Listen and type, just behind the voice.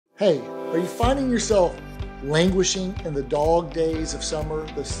Hey, are you finding yourself languishing in the dog days of summer,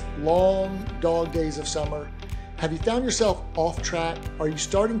 the long dog days of summer? Have you found yourself off track? Are you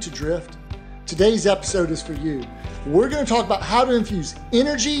starting to drift? Today's episode is for you. We're going to talk about how to infuse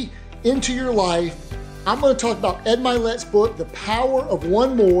energy into your life. I'm going to talk about Ed Mylett's book, The Power of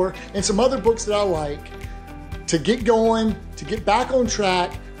One More, and some other books that I like to get going, to get back on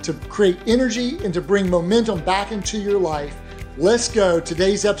track, to create energy and to bring momentum back into your life. Let's go.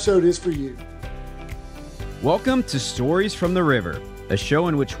 Today's episode is for you. Welcome to Stories from the River, a show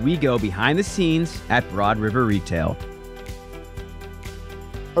in which we go behind the scenes at Broad River Retail.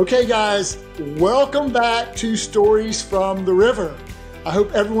 Okay, guys, welcome back to Stories from the River. I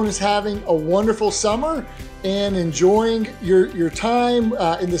hope everyone is having a wonderful summer and enjoying your time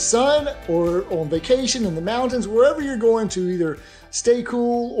in the sun or on vacation in the mountains, wherever you're going to either stay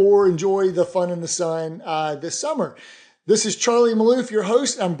cool or enjoy the fun in the sun this summer. This is Charlie Malouf, your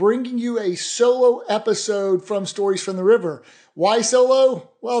host. I'm bringing you a solo episode from Stories from the River. Why solo?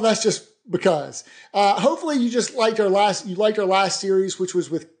 Well, that's just because. Hopefully you liked our last series, which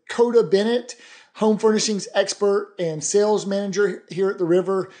was with Coda Bennett, home furnishings expert and sales manager here at the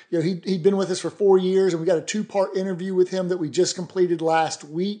River. You know, he'd been with us for 4 years, and we got a 2-part interview with him that we just completed last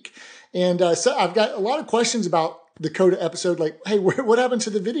week. And so I've got a lot of questions about the Coda episode, like, hey, what happened to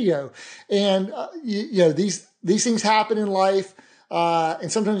the video? And these things happen in life,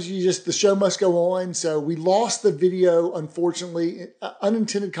 and sometimes the show must go on. So we lost the video, unfortunately,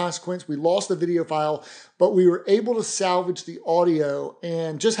 unintended consequence. We lost the video file, but we were able to salvage the audio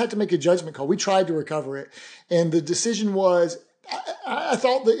and just had to make a judgment call. We tried to recover it, and the decision was, I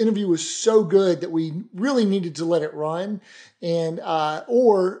thought the interview was so good that we really needed to let it run, and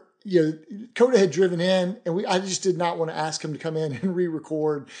Coda had driven in, and I just did not want to ask him to come in and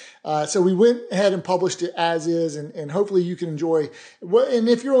re-record. So we went ahead and published it as is, and hopefully you can enjoy. And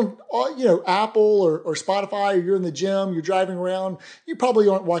if you're on, Apple or Spotify, or you're in the gym, you're driving around, you probably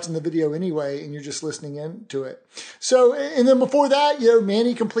aren't watching the video anyway, and you're just listening into it. So, and then before that,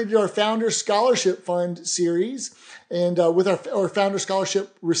 Manny completed our Founder Scholarship Fund series, and with our Founder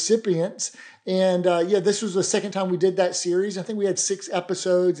Scholarship recipients. And this was the second time we did that series. I think we had 6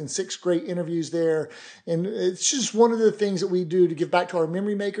 episodes and 6 great interviews there. And it's just one of the things that we do to give back to our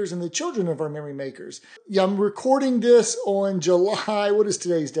memory makers and the children of our memory makers. Yeah, I'm recording this on July. What is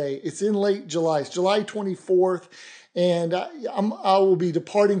today's date? It's in late July. It's July 24th. And I will be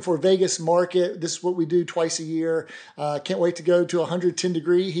departing for Vegas market. This is what we do twice a year. Can't wait to go to 110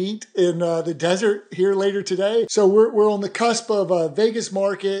 degree heat in the desert here later today. So we're on the cusp of Vegas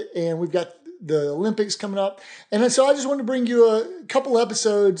market, and we've got the Olympics coming up. And so I just wanted to bring you a couple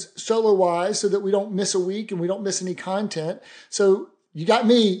episodes solo-wise so that we don't miss a week and we don't miss any content. So you got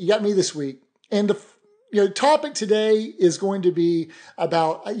me this week. And the topic today is going to be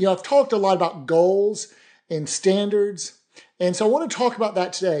about, I've talked a lot about goals and standards. And so I want to talk about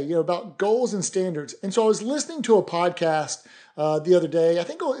that today, about goals and standards. And so I was listening to a podcast the other day, I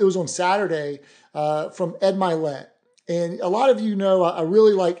think it was on Saturday, from Ed Mylett. And a lot of you know I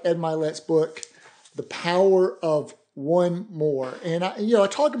really like Ed Mylett's book, The Power of One More. And I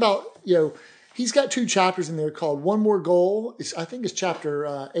talk about, he's got 2 chapters in there called One More Goal. I think it's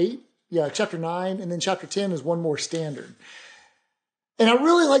chapter 8. Yeah, chapter 9. And then chapter 10 is One More Standard. And I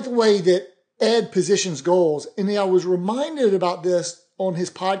really like the way that Ed positions goals. And I was reminded about this on his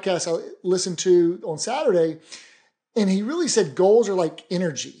podcast I listened to on Saturday. And he really said goals are like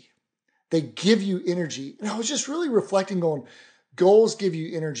energy. They give you energy. And I was just really reflecting on goals give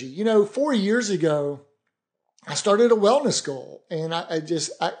you energy. 4 years ago, I started a wellness goal. And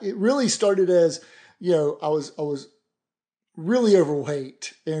it really started as, I was really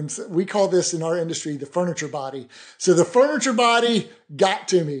overweight. And we call this in our industry, the furniture body. So the furniture body got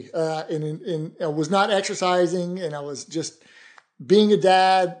to me, and I was not exercising, and I was just being a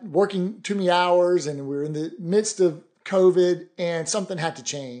dad, working too many hours, and we were in the midst of COVID, and something had to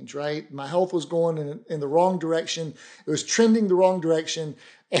change, right? My health was going in the wrong direction. It was trending the wrong direction.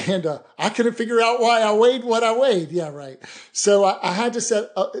 And I couldn't figure out why I weighed what I weighed. Yeah, right. So I had to set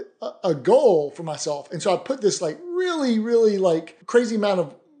a goal for myself. And so I put this really, really crazy amount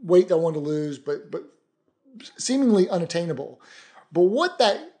of weight that I wanted to lose, but seemingly unattainable. But what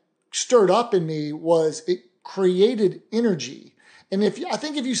that stirred up in me was it created energy. And I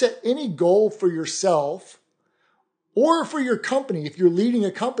think if you set any goal for yourself, or for your company, if you're leading a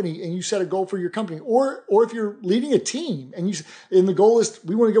company and you set a goal for your company, or if you're leading a team and the goal is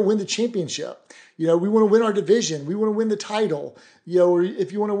we want to go win the championship, we want to win our division, we want to win the title, or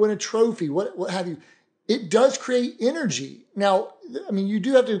if you want to win a trophy, what have you, it does create energy. Now, I mean, you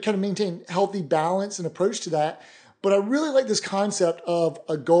do have to kind of maintain healthy balance and approach to that, But I really like this concept of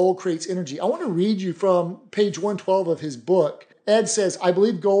a goal creates energy. I want to read you from page 112 of his book. Ed says, I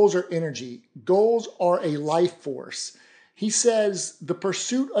believe goals are energy. Goals are a life force. He says, the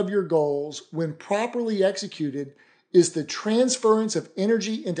pursuit of your goals, when properly executed, is the transference of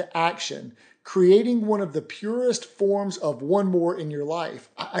energy into action, creating one of the purest forms of one more in your life.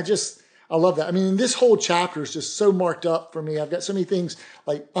 I love that. I mean, this whole chapter is just so marked up for me. I've got so many things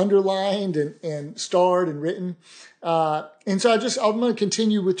like underlined and starred and written. And so I'm going to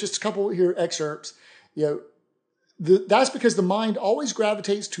continue with just a couple here excerpts. That's because the mind always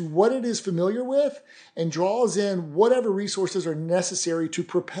gravitates to what it is familiar with and draws in whatever resources are necessary to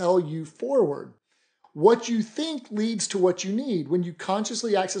propel you forward. What you think leads to what you need. When you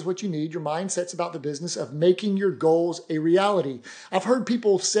consciously access what you need, your mind sets about the business of making your goals a reality. I've heard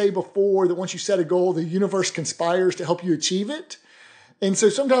people say before that once you set a goal, the universe conspires to help you achieve it. And so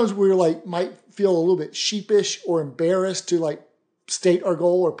sometimes we're might feel a little bit sheepish or embarrassed to state our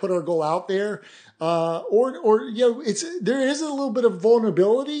goal or put our goal out there. There is a little bit of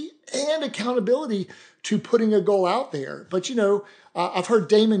vulnerability and accountability to putting a goal out there. But, I've heard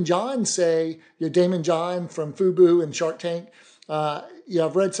Damon John say, Damon John from FUBU and Shark Tank,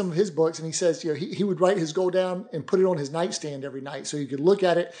 I've read some of his books, and he says, he would write his goal down and put it on his nightstand every night so he could look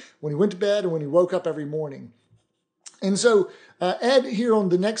at it when he went to bed and when he woke up every morning. And so Ed here on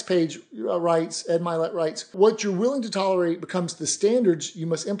the next page writes, Ed Mylett writes, what you're willing to tolerate becomes the standards you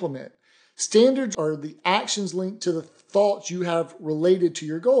must implement. Standards are the actions linked to the thoughts you have related to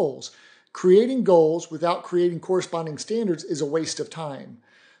your goals. Creating goals without creating corresponding standards is a waste of time.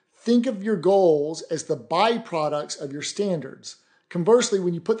 Think of your goals as the byproducts of your standards. Conversely,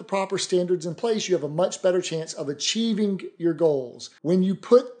 when you put the proper standards in place, you have a much better chance of achieving your goals. When you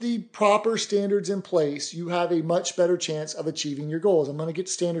put the proper standards in place, you have a much better chance of achieving your goals. I'm going to get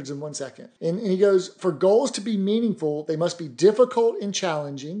to standards in 1 second. And he goes, for goals to be meaningful, they must be difficult and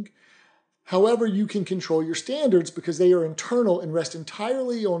challenging. However, you can control your standards because they are internal and rest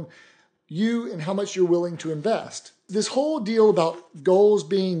entirely on you and how much you're willing to invest. This whole deal about goals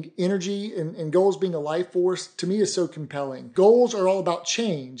being energy and goals being a life force, to me, is so compelling. Goals are all about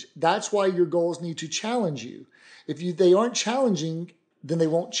change. That's why your goals need to challenge you. If they aren't challenging, then they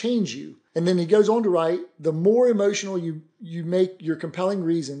won't change you. And then he goes on to write, the more emotional you make your compelling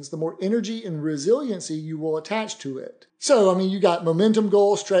reasons, the more energy and resiliency you will attach to it. So, you got momentum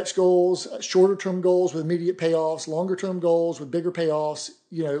goals, stretch goals, shorter term goals with immediate payoffs, longer term goals with bigger payoffs.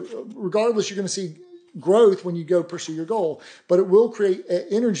 Regardless, you're going to see growth when you go pursue your goal, but it will create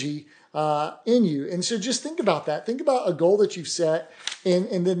energy in you. And so just think about that. Think about a goal that you've set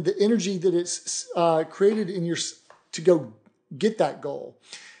and then the energy that it's created in to go get that goal.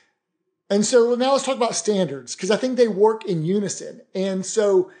 And so now let's talk about standards, because I think they work in unison. And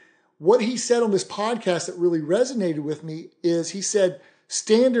so what he said on this podcast that really resonated with me is he said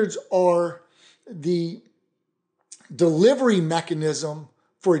standards are the delivery mechanism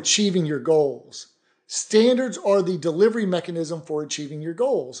for achieving your goals. Standards are the delivery mechanism for achieving your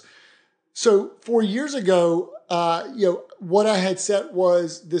goals. So 4 years ago, what I had set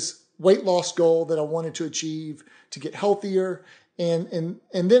was this weight loss goal that I wanted to achieve to get healthier. And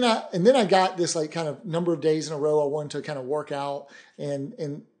then I got this kind of number of days in a row I wanted to kind of work out,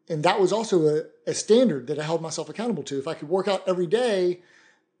 and that was also a standard that I held myself accountable to. If I could work out every day,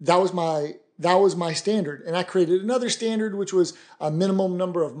 that was my standard. And I created another standard, which was a minimum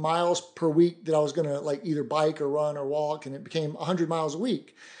number of miles per week that I was going to either bike or run or walk, and it became 100 miles a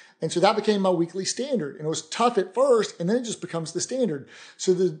week. And so that became my weekly standard. And it was tough at first, and then it just becomes the standard.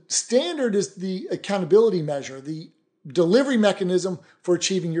 So the standard is the accountability measure, the delivery mechanism for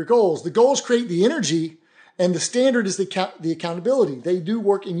achieving your goals. The goals create the energy, and the standard is the accountability. They do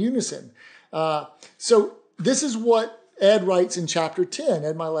work in unison. So this is what Ed writes in chapter 10.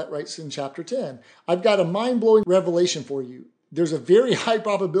 Ed Mylett writes in chapter 10. I've got a mind-blowing revelation for you. There's a very high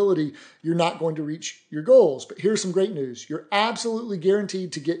probability you're not going to reach your goals. But here's some great news. You're absolutely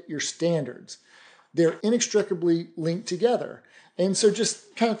guaranteed to get your standards. They're inextricably linked together. And so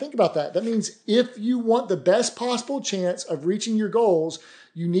just kind of think about that. That means if you want the best possible chance of reaching your goals,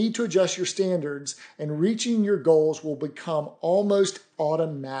 you need to adjust your standards, and reaching your goals will become almost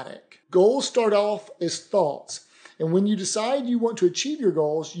automatic. Goals start off as thoughts. And when you decide you want to achieve your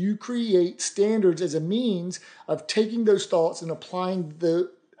goals, you create standards as a means of taking those thoughts and applying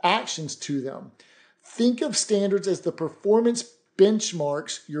the actions to them. Think of standards as the performance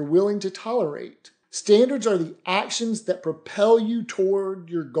benchmarks you're willing to tolerate. Standards are the actions that propel you toward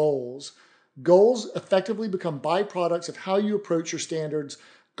your goals. Goals effectively become byproducts of how you approach your standards.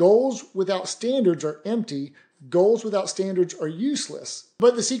 Goals without standards are empty. Goals without standards are useless.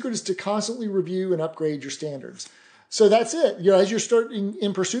 But the secret is to constantly review and upgrade your standards. So that's it. As you're starting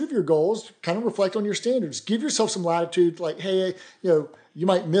in pursuit of your goals, kind of reflect on your standards. Give yourself some latitude. Like, hey, you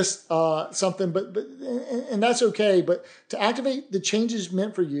might miss something, and that's okay. But to activate the changes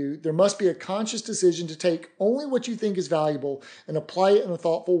meant for you, there must be a conscious decision to take only what you think is valuable and apply it in a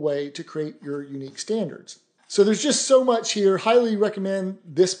thoughtful way to create your unique standards. So there's just so much here. Highly recommend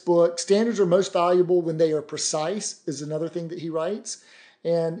this book. Standards are most valuable when they are precise, is another thing that he writes.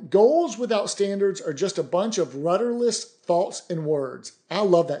 And goals without standards are just a bunch of rudderless thoughts and words. I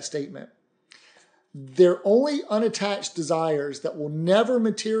love that statement. They're only unattached desires that will never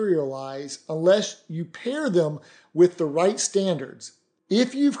materialize unless you pair them with the right standards.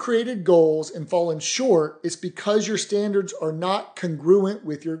 If you've created goals and fallen short, it's because your standards are not congruent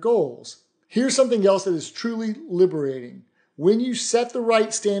with your goals. Here's something else that is truly liberating. When you set the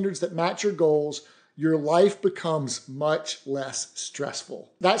right standards that match your goals, your life becomes much less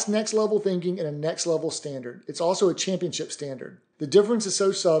stressful. That's next level thinking and a next level standard. It's also a championship standard. The difference is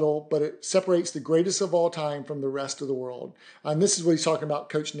so subtle, but it separates the greatest of all time from the rest of the world. And this is what he's talking about,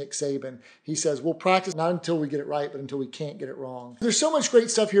 Coach Nick Saban. He says, we'll practice not until we get it right, but until we can't get it wrong. There's so much great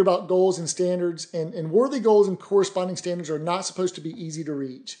stuff here about goals and standards, and worthy goals and corresponding standards are not supposed to be easy to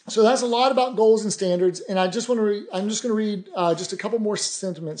reach. So that's a lot about goals and standards, and I'm just going to read just a couple more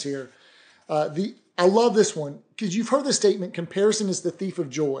sentiments here. I love this one because you've heard the statement, comparison is the thief of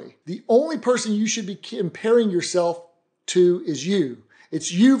joy. The only person you should be comparing yourself to is you.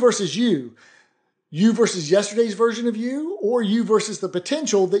 It's you versus you. You versus yesterday's version of you, or you versus the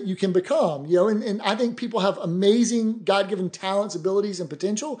potential that you can become. And I think people have amazing God-given talents, abilities, and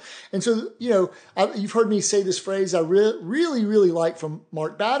potential. And so, you've heard me say this phrase I really, really like from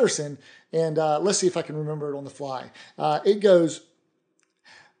Mark Batterson. And let's see if I can remember it on the fly. It goes,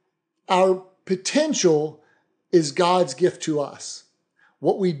 our potential is God's gift to us.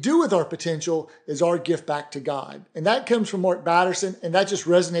 What we do with our potential is our gift back to God. And that comes from Mark Batterson, and that just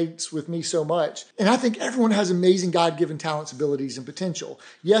resonates with me so much. And I think everyone has amazing God-given talents, abilities, and potential.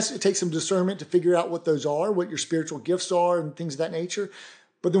 Yes, it takes some discernment to figure out what those are, what your spiritual gifts are, and things of that nature.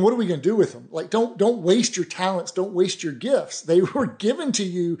 But then what are we going to do with them? Like, don't waste your talents. Don't waste your gifts. They were given to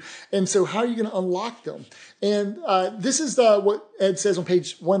you. And so how are you going to unlock them? And this is what Ed says on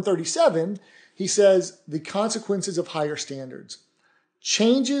page 137. He says, the consequences of higher standards.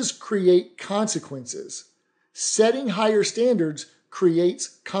 Changes create consequences. Setting higher standards creates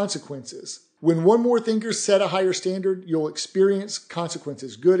consequences. When one more thinker set a higher standard, you'll experience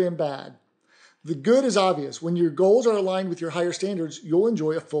consequences, good and bad. The good is obvious. When your goals are aligned with your higher standards, you'll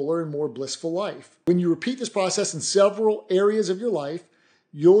enjoy a fuller and more blissful life. When you repeat this process in several areas of your life,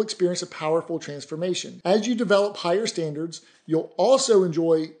 you'll experience a powerful transformation. As you develop higher standards, you'll also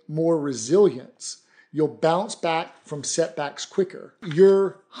enjoy more resilience. You'll bounce back from setbacks quicker.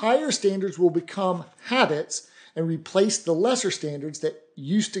 Your higher standards will become habits and replace the lesser standards that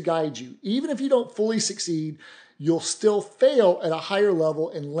used to guide you. Even if you don't fully succeed, you'll still fail at a higher level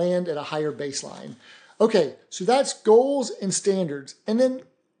and land at a higher baseline. Okay, so that's goals and standards. And then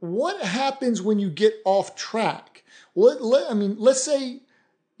what happens when you get off track? Well, let's say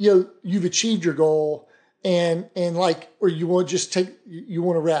you've achieved your goal or you want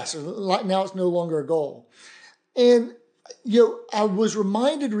to rest, or now it's no longer a goal. And I was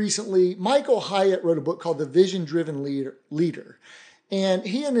reminded recently, Michael Hyatt wrote a book called The Vision Driven Leader. And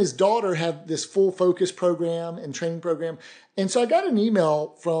he and his daughter have this full focus program and training program. And so I got an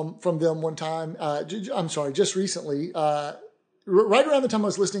email from them one time, just recently, right around the time I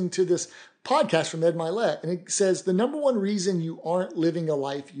was listening to this podcast from Ed Mylett. And it says, the number one reason you aren't living a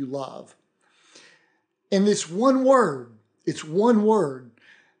life you love. And it's one word.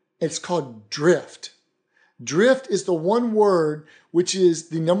 It's called drift. Drift is the one word which is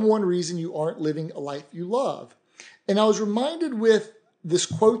the number one reason you aren't living a life you love. And I was reminded with this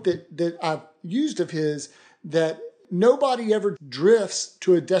quote that I've used of his, that nobody ever drifts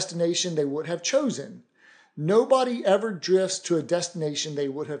to a destination they would have chosen. Nobody ever drifts to a destination they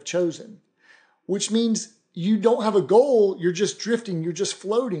would have chosen, which means you don't have a goal. You're just drifting. You're just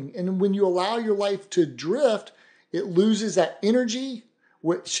floating. And when you allow your life to drift, it loses that energy,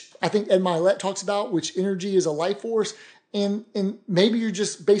 which I think Ed Mylett talks about, which energy is a life force. And maybe you're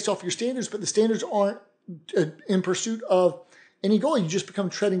just based off your standards, but the standards aren't in pursuit of any goal. You just become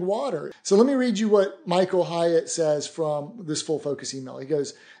treading water. So let me read you what Michael Hyatt says from this full focus email. He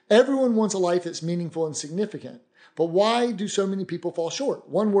goes, everyone wants a life that's meaningful and significant, but why do so many people fall short?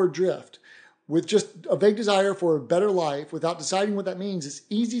 One word, drift. With just a vague desire for a better life, without deciding what that means, it's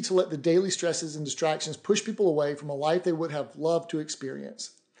easy to let the daily stresses and distractions push people away from a life they would have loved to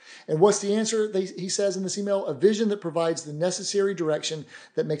experience. And what's the answer? He says in this email, a vision that provides the necessary direction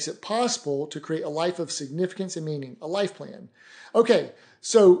that makes it possible to create a life of significance and meaning, a life plan. Okay,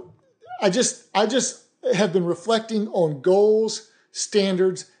 so I just have been reflecting on goals,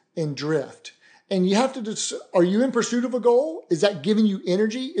 standards, and drift. And you have to, are you in pursuit of a goal? Is that giving you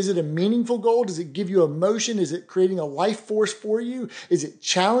energy? Is it a meaningful goal? Does it give you emotion? Is it creating a life force for you? Is it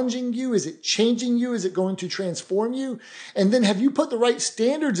challenging you? Is it changing you? Is it going to transform you? And then have you put the right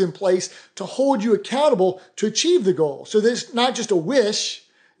standards in place to hold you accountable to achieve the goal? So there's not just a wish,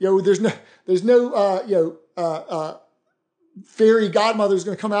 there's no fairy godmother is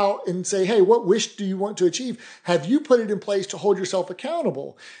going to come out and say, hey, what wish do you want to achieve? Have you put it in place to hold yourself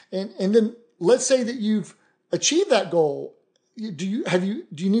accountable? And then let's say that you've achieved that goal. Do you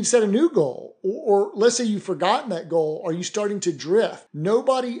need to set a new goal? Or let's say you've forgotten that goal. Are you starting to drift?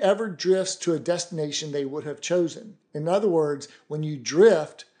 Nobody ever drifts to a destination they would have chosen. In other words, when you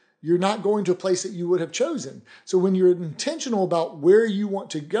drift, you're not going to a place that you would have chosen. So when you're intentional about where you want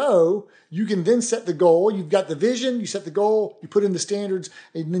to go, you can then set the goal. You've got the vision, you set the goal, you put in the standards,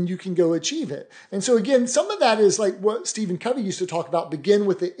 and then you can go achieve it. And so again, some of that is like what Stephen Covey used to talk about, begin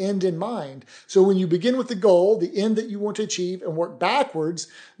with the end in mind. So when you begin with the goal, the end that you want to achieve, and work backwards,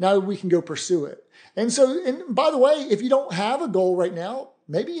 now we can go pursue it. And by the way, if you don't have a goal right now,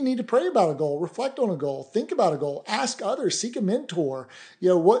 maybe you need to pray about a goal, reflect on a goal, think about a goal, ask others, seek a mentor.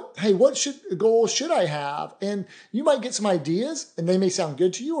 What goal should I have? And you might get some ideas and they may sound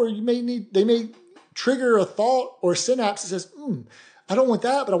good to you, or they may trigger a thought or a synapse that says, I don't want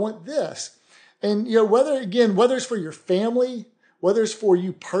that, but I want this. And whether it's for your family, whether it's for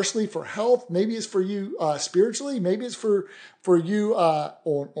you personally for health, maybe it's for you spiritually, maybe it's for you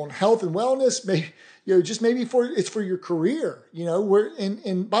on health and wellness, maybe it's for your career.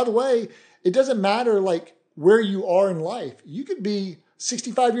 And by the way, it doesn't matter like where you are in life. You could be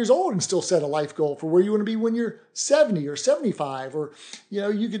 65 years old and still set a life goal for where you want to be when you're 70 or 75, or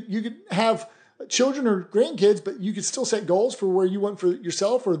you could have children or grandkids, but you could still set goals for where you want for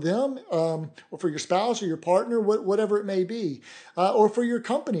yourself or them, or for your spouse or your partner, whatever it may be, or for your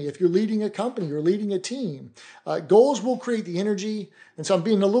company. If you're leading a company or leading a team, goals will create the energy. And so I'm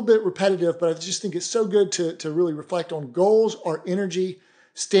being a little bit repetitive, but I just think it's so good to really reflect on goals are energy.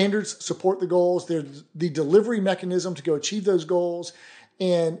 Standards support the goals. They're the delivery mechanism to go achieve those goals.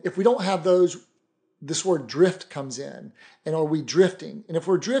 And if we don't have those, this word drift comes in. And are we drifting? And if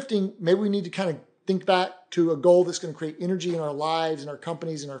we're drifting, maybe we need to kind of think back to a goal that's going to create energy in our lives and our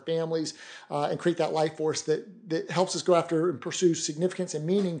companies and our families, and create that life force that helps us go after and pursue significance and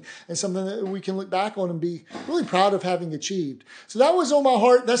meaning, and something that we can look back on and be really proud of having achieved. So that was on my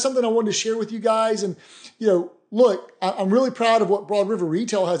heart. That's something I wanted to share with you guys. And, look, I'm really proud of what Broad River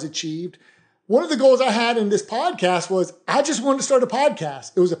Retail has achieved. One of the goals I had in this podcast was I just wanted to start a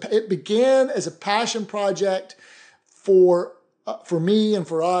podcast. It began as a passion project for me and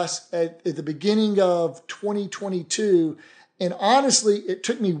for us at the beginning of 2022. And honestly, it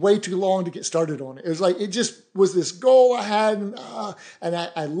took me way too long to get started on it. It was like, it just was this goal I had. And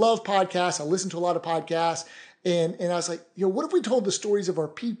I love podcasts. I listen to a lot of podcasts. And I was like, what if we told the stories of our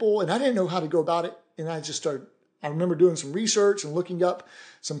people? And I didn't know how to go about it. And I remember doing some research and looking up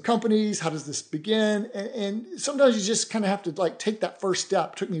some companies. How does this begin? And sometimes you just kind of have to take that first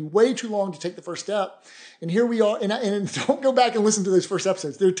step. It took me way too long to take the first step. And here we are. And don't go back and listen to those first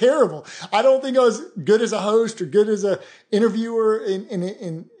episodes. They're terrible. I don't think I was good as a host or good as a interviewer.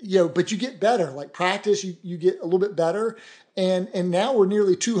 But you get better. Like practice, you get a little bit better. And now we're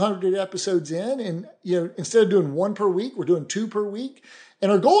nearly 200 episodes in. And instead of doing one per week, we're doing 2 per week.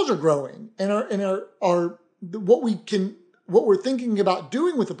 And our goals are growing. And what we're thinking about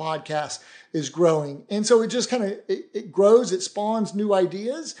doing with the podcast is growing. And so it just kind of, it grows, it spawns new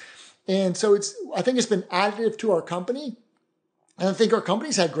ideas. And so I think it's been additive to our company. And I think our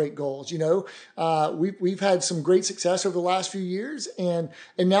company's had great goals. We've had some great success over the last few years, and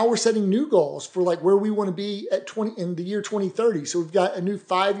now we're setting new goals for where we want to be in the year 2030. So we've got a new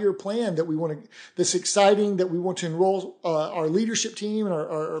 5-year plan that's exciting, that we want to enroll our leadership team and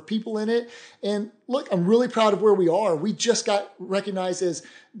our people in it. And look, I'm really proud of where we are. We just got recognized as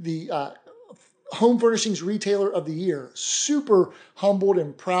the Home Furnishings Retailer of the Year. Super humbled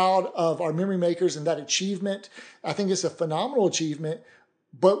and proud of our memory makers and that achievement. I think it's a phenomenal achievement.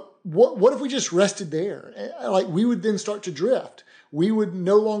 But what if we just rested there? We would then start to drift. We would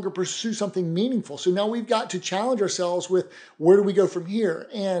no longer pursue something meaningful. So now we've got to challenge ourselves with, where do we go from here?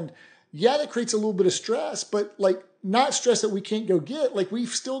 And yeah, that creates a little bit of stress, but like not stress that we can't go get. Like we've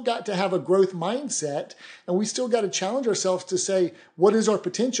still got to have a growth mindset, and we still got to challenge ourselves to say, what is our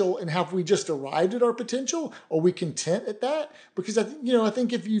potential, and have we just arrived at our potential? Are we content at that? Because I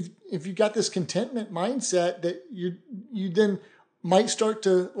think if you've got this contentment mindset, that you then might start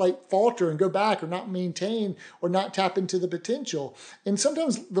to like falter and go back or not maintain or not tap into the potential. And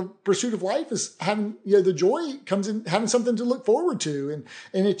sometimes the pursuit of life is having, the joy comes in having something to look forward to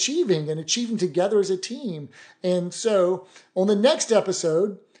and achieving together as a team. And so on the next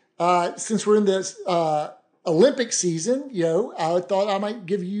episode, since we're in this Olympic season, I thought I might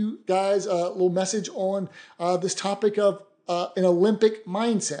give you guys a little message on this topic of an Olympic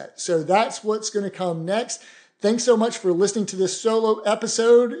mindset. So that's what's going to come next. Thanks so much for listening to this solo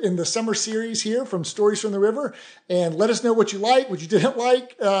episode in the summer series here from Stories from the River. And let us know what you like, what you didn't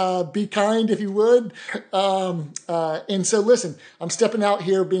like. Be kind if you would. And so listen, I'm stepping out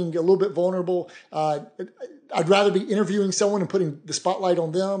here being a little bit vulnerable. I'd rather be interviewing someone and putting the spotlight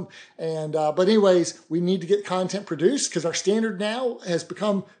on them. And but anyways, we need to get content produced because our standard now has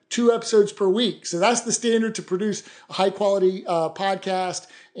become 2 episodes per week. So that's the standard to produce a high quality podcast.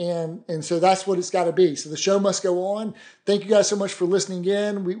 And so that's what it's got to be. So the show must go on. Thank you guys so much for listening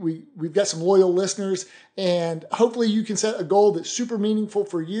in. We've got some loyal listeners, and hopefully you can set a goal that's super meaningful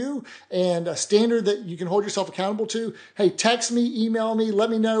for you and a standard that you can hold yourself accountable to. Hey, text me, email me, let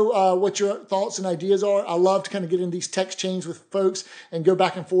me know what your thoughts and ideas are. I love to kind of get in these text chains with folks and go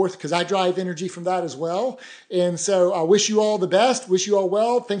back and forth because I drive energy from that as well. And so I wish you all the best, wish you all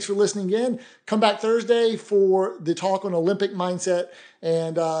well. Thanks for listening in. Come back Thursday for the talk on Olympic mindset.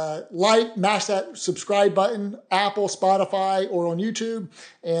 And mash that subscribe button, Apple, Spotify, or on YouTube.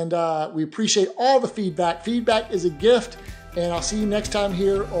 And we appreciate all the feedback. Feedback is a gift. And I'll see you next time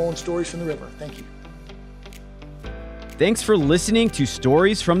here on Stories from the River. Thank you. Thanks for listening to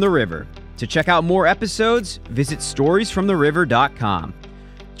Stories from the River. To check out more episodes, visit storiesfromtheriver.com.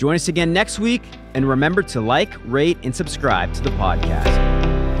 Join us again next week, and remember to like, rate, and subscribe to the podcast.